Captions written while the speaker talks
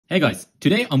Hey guys,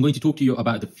 today I'm going to talk to you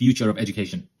about the future of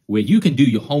education, where you can do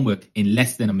your homework in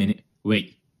less than a minute.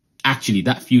 Wait, actually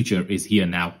that future is here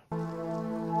now.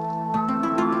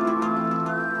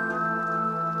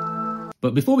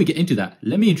 But before we get into that,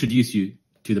 let me introduce you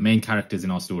to the main characters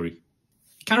in our story.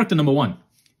 Character number one,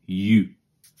 you.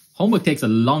 Homework takes a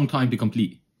long time to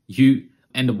complete. You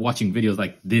end up watching videos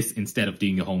like this instead of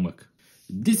doing your homework.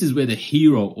 This is where the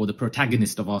hero or the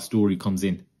protagonist of our story comes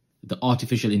in. The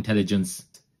artificial intelligence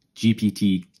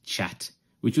GPT chat,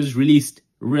 which was released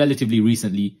relatively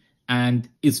recently and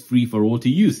is free for all to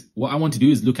use. What I want to do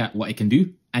is look at what it can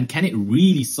do and can it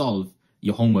really solve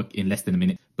your homework in less than a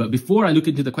minute. But before I look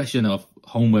into the question of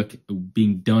homework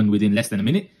being done within less than a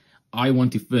minute, I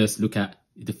want to first look at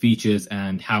the features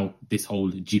and how this whole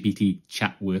GPT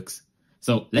chat works.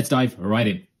 So let's dive right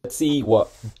in. Let's see what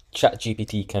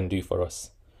ChatGPT can do for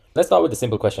us. Let's start with a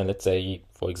simple question. Let's say,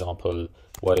 for example,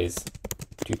 what is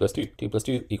 2 plus 2? 2 plus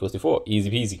 2 equals to 4.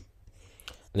 Easy peasy.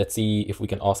 Let's see if we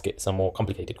can ask it some more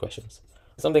complicated questions.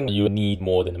 Something you need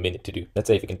more than a minute to do. Let's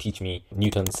say if it can teach me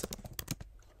Newton's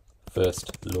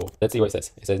first law. Let's see what it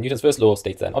says. It says Newton's first law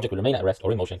states that an object will remain at rest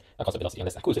or in motion at constant velocity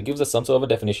unless cool. So it gives us some sort of a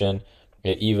definition.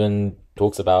 It even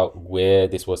talks about where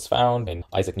this was found in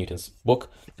Isaac Newton's book.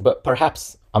 But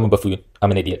perhaps I'm a buffoon.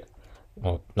 I'm an idiot.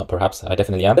 Well, not perhaps, I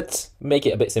definitely am. Let's make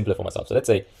it a bit simpler for myself. So let's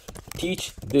say,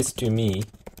 teach this to me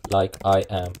like I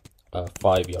am a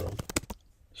 5-year-old.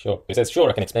 Sure. It says, sure,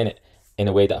 I can explain it in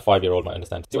a way that a 5-year-old might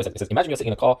understand. See what it says? Imagine you're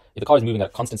sitting in a car. If the car is moving at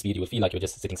a constant speed, you will feel like you're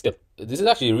just sitting still. This is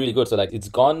actually really good. So like, it's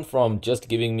gone from just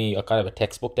giving me a kind of a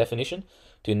textbook definition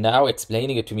to now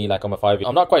explaining it to me like I'm a 5-year-old.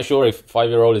 I'm not quite sure if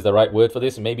 5-year-old is the right word for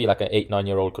this. Maybe like an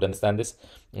 8-9-year-old could understand this.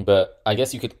 But I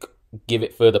guess you could give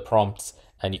it further prompts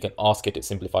and you can ask it to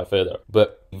simplify further.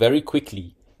 But very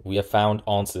quickly, we have found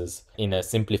answers in a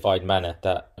simplified manner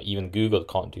that even Google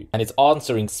can't do. And it's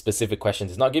answering specific questions.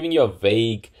 It's not giving you a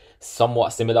vague,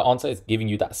 somewhat similar answer. It's giving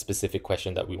you that specific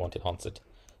question that we wanted answered.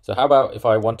 So how about if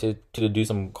I wanted to do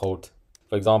some code?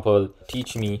 For example,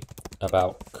 teach me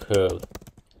about curl.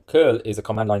 Curl is a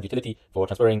command line utility for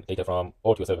transferring data from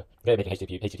or to a server. Okay, making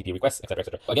HTTP requests, etc.,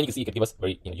 etc. Again, you can see it could give us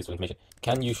very useful information.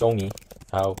 Can you show me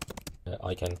how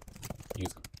I can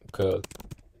use curl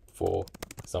for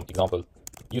some example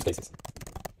use cases?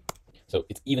 So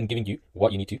it's even giving you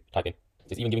what you need to type in.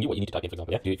 It's even giving you what you need to type in, for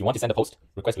example. Yeah? If you want to send a post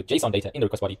request with JSON data in the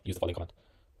request body, use the following command.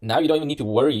 Now you don't even need to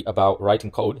worry about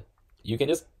writing code. You can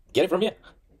just get it from here.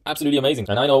 Absolutely amazing.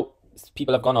 And I know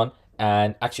people have gone on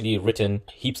and actually written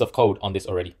heaps of code on this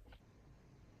already.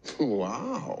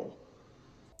 Wow.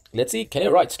 Let's see, can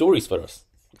it write stories for us?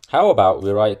 How about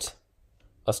we write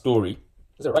a story?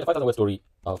 Is it write a 5,000 word story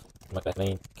of Macbeth?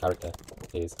 Main character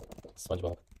is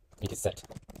SpongeBob. It is set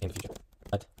in the future.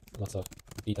 Add lots of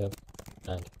detail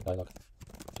and dialogue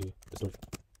to the story.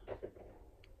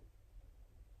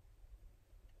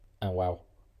 And wow,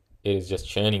 it is just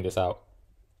churning this out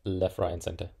left, right, and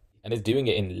center. And it's doing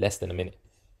it in less than a minute.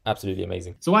 Absolutely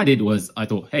amazing. So what I did was I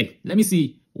thought, hey, let me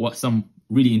see what some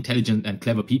really intelligent and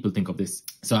clever people think of this.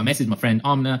 So I messaged my friend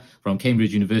Amna from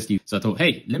Cambridge University. So I thought,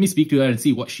 hey, let me speak to her and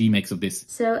see what she makes of this.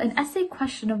 So an essay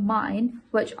question of mine,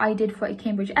 which I did for a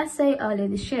Cambridge essay earlier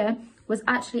this year, was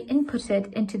actually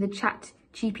inputted into the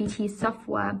ChatGPT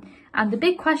software. And the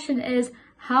big question is,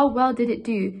 how well did it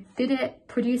do? Did it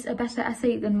produce a better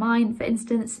essay than mine, for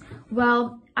instance?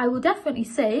 Well, I will definitely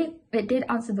say it did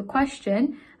answer the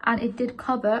question and it did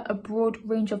cover a broad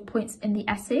range of points in the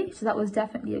essay. So that was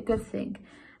definitely a good thing.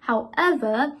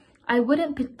 However, I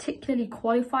wouldn't particularly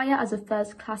qualify it as a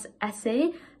first class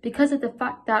essay because of the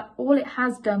fact that all it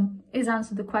has done is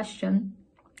answer the question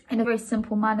in a very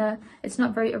simple manner. It's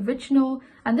not very original.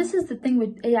 And this is the thing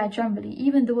with AI generally,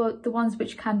 even the ones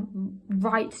which can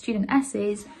write student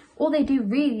essays, all they do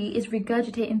really is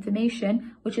regurgitate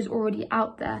information which is already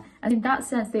out there. And in that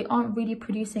sense, they aren't really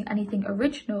producing anything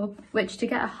original, which to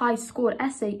get a high scored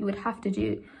essay, you would have to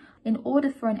do. In order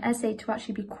for an essay to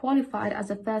actually be qualified as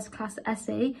a first class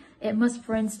essay, it must,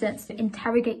 for instance,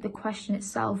 interrogate the question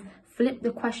itself, flip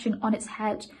the question on its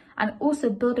head, and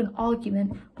also build an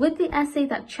argument. With the essay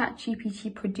that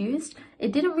ChatGPT produced,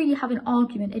 it didn't really have an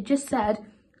argument. It just said,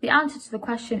 the answer to the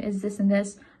question is this and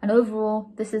this, and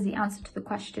overall, this is the answer to the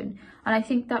question. And I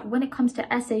think that when it comes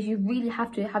to essays, you really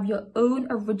have to have your own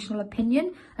original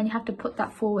opinion, and you have to put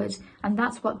that forward. And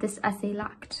that's what this essay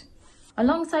lacked.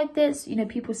 Alongside this,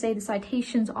 people say the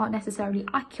citations aren't necessarily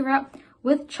accurate.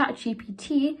 With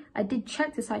ChatGPT, I did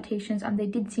check the citations and they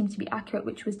did seem to be accurate,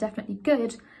 which was definitely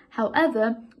good.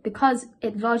 However, because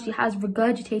it largely has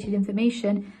regurgitated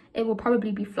information, it will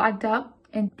probably be flagged up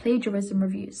in plagiarism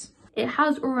reviews. It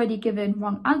has already given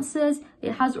wrong answers,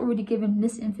 it has already given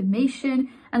misinformation,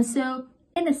 and so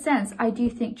In a sense, I do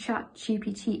think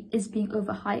ChatGPT is being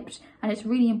overhyped, and it's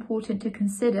really important to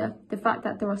consider the fact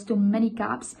that there are still many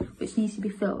gaps which needs to be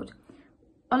filled.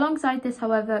 Alongside this,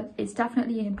 however, it's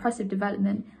definitely an impressive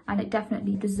development, and it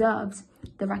definitely deserves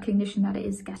the recognition that it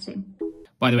is getting.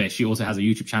 By the way, she also has a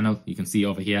YouTube channel. You can see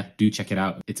over here. Do check it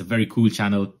out. It's a very cool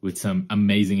channel with some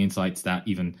amazing insights that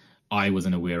even I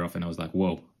wasn't aware of. And I was like,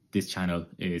 whoa, this channel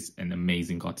is an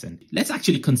amazing godsend. Let's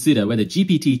actually consider whether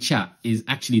GPT Chat is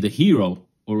actually the hero,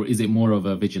 or is it more of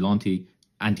a vigilante,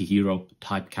 anti-hero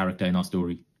type character in our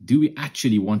story? Do we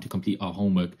actually want to complete our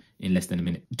homework in less than a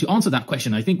minute? To answer that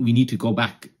question, I think we need to go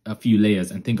back a few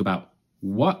layers and think about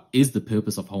what is the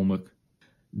purpose of homework?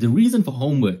 The reason for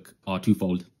homework are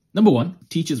twofold. Number one,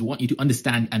 teachers want you to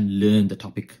understand and learn the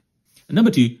topic. And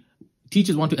number two,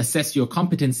 teachers want to assess your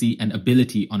competency and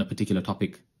ability on a particular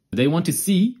topic. They want to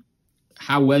see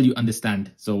how well you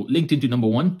understand. So linked into number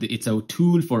one, it's a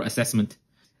tool for assessment.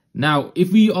 Now,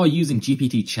 if we are using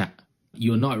GPT Chat,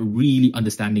 you're not really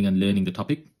understanding and learning the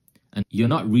topic, and you're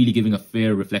not really giving a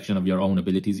fair reflection of your own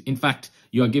abilities. In fact,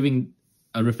 you are giving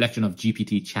a reflection of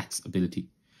GPT Chat's ability.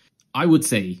 I would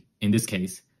say, in this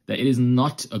case, that it is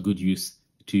not a good use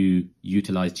to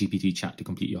utilize GPT Chat to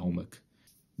complete your homework,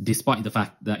 despite the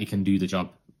fact that it can do the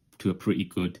job to a pretty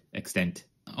good extent.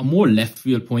 A more left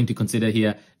field point to consider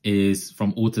here is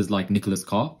from authors like Nicholas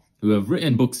Carr, who have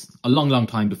written books a long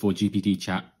time before GPT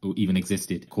Chat even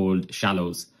existed, called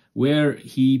Shallows, where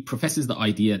he professes the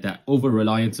idea that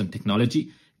over-reliance on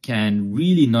technology can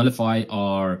really nullify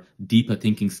our deeper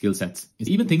thinking skill sets.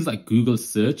 Even things like Google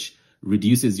search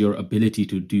reduces your ability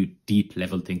to do deep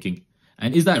level thinking.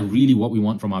 And is that really what we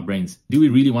want from our brains? Do we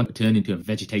really want to turn into a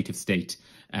vegetative state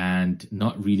and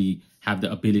not really have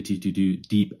the ability to do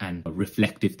deep and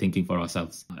reflective thinking for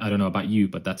ourselves? I don't know about you,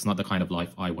 but that's not the kind of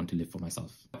life I want to live for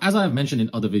myself. As I have mentioned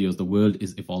in other videos, the world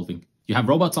is evolving. You have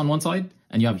robots on one side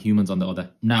and you have humans on the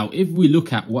other. Now, if we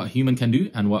look at what a human can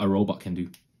do and what a robot can do,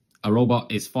 a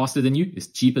robot is faster than you, is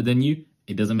cheaper than you,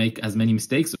 it doesn't make as many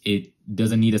mistakes, it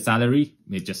doesn't need a salary,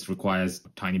 it just requires a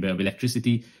tiny bit of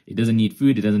electricity, it doesn't need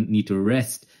food, it doesn't need to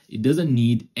rest, it doesn't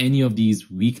need any of these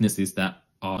weaknesses that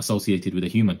are associated with a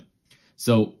human.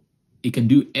 So it can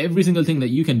do every single thing that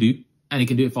you can do, and it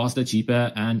can do it faster,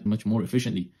 cheaper, and much more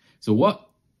efficiently. So what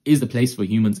is the place for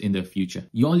humans in the future?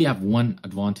 You only have one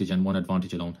advantage and one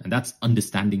advantage alone, and that's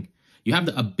understanding. You have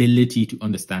the ability to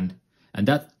understand, and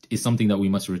that is something that we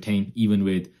must retain even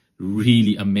with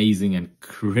really amazing and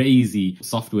crazy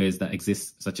softwares that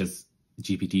exist, such as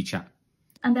GPT Chat.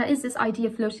 And there is this idea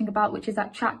floating about, which is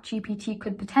that ChatGPT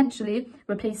could potentially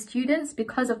replace students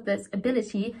because of this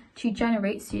ability to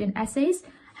generate student essays.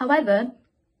 However,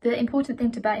 the important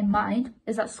thing to bear in mind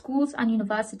is that schools and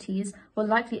universities will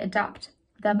likely adapt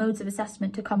their modes of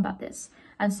assessment to combat this.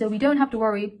 And so we don't have to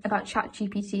worry about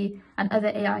ChatGPT and other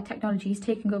AI technologies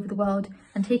taking over the world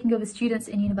and taking over students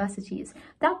in universities.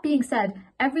 That being said,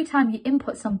 every time you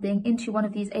input something into one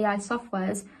of these AI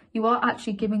softwares, you are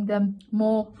actually giving them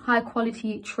more high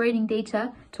quality training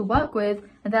data to work with,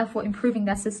 and therefore improving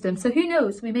their system. So who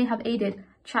knows, we may have aided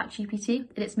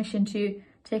ChatGPT in its mission to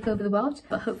take over the world,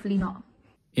 but hopefully not.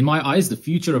 In my eyes, the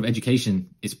future of education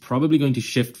is probably going to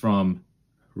shift from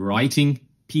writing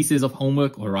pieces of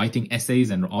homework or writing essays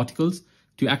and articles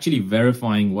to actually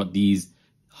verifying what these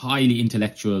highly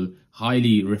intellectual,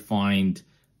 highly refined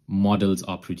models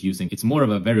are producing. It's more of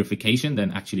a verification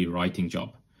than actually writing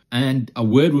job. And a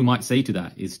word we might say to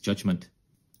that is judgment.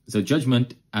 So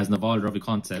judgment, as Naval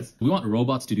Ravikant says, we want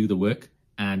robots to do the work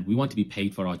and we want to be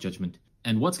paid for our judgment.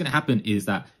 And what's going to happen is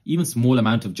that even small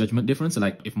amount of judgment difference,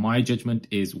 like if my judgment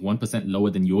is 1% lower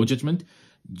than your judgment,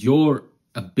 your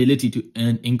ability to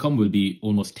earn income will be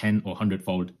almost 10 or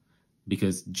 100-fold,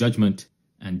 because judgment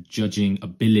and judging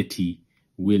ability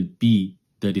will be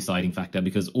the deciding factor,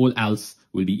 because all else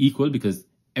will be equal, because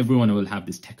everyone will have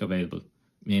this tech available.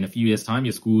 In a few years' time,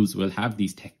 your schools will have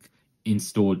these tech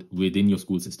installed within your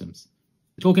school systems.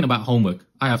 Talking about homework,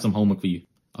 I have some homework for you.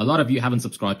 A lot of you haven't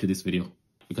subscribed to this video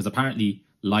because apparently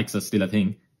likes are still a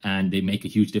thing and they make a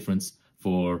huge difference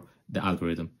for the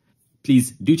algorithm.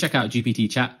 Please do check out GPT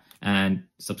Chat and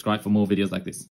subscribe for more videos like this.